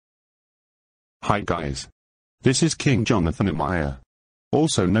Hi guys. This is King Jonathan Amaya,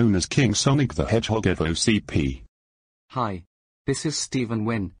 also known as King Sonic the Hedgehog of VGCP. Hi. This is Stephen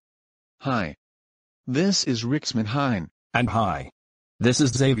Wynn. Hi. This is Rixman Hine. And hi. This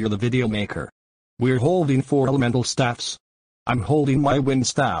is Xavier the Video Maker. We're holding 4 elemental staffs. I'm holding my wind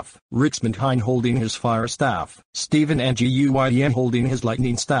staff, Rixman Hine holding his fire staff, Stephen Nguyen holding his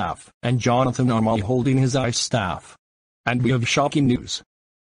lightning staff, and Jonathan Amaya holding his ice staff. And we have shocking news.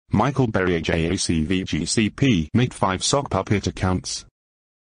 Michael Berry AJAC VGCP made 5 Sockpuppet accounts.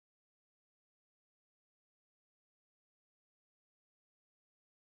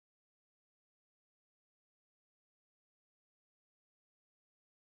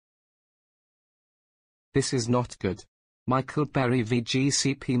 This is not good. Michael Berry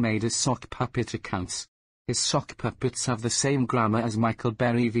VGCP made his Sockpuppet accounts. His Sockpuppets have the same grammar as Michael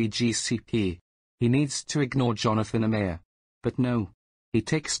Berry VGCP. He needs to ignore Jonathan Amaya. But no. He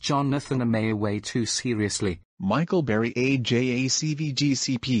takes Jonathan Amaya way too seriously. Michael Berry AJAC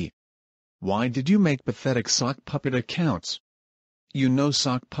VGCP. Why did you make pathetic Sockpuppet accounts? You know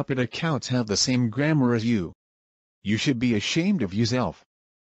Sockpuppet accounts have the same grammar as you. You should be ashamed of yourself.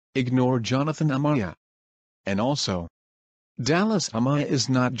 Ignore Jonathan Amaya. And also, Dallas Amaya is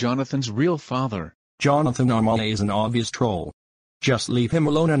not Jonathan's real father. Jonathan Amaya is an obvious troll. Just leave him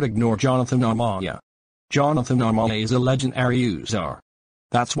alone and ignore Jonathan Amaya. Jonathan Amaya is a legendary user.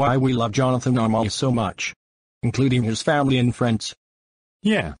 That's why we love Jonathan Amaya so much. Including his family and friends.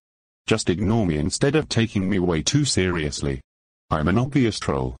 Yeah. Just ignore me instead of taking me way too seriously. I'm an obvious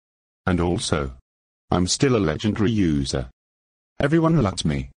troll. And also, I'm still a legendary user. Everyone loves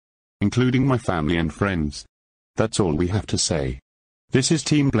me. Including my family and friends. That's all we have to say. This is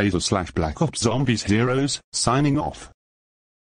Team Blazer / Black Ops Zombies Heroes, signing off.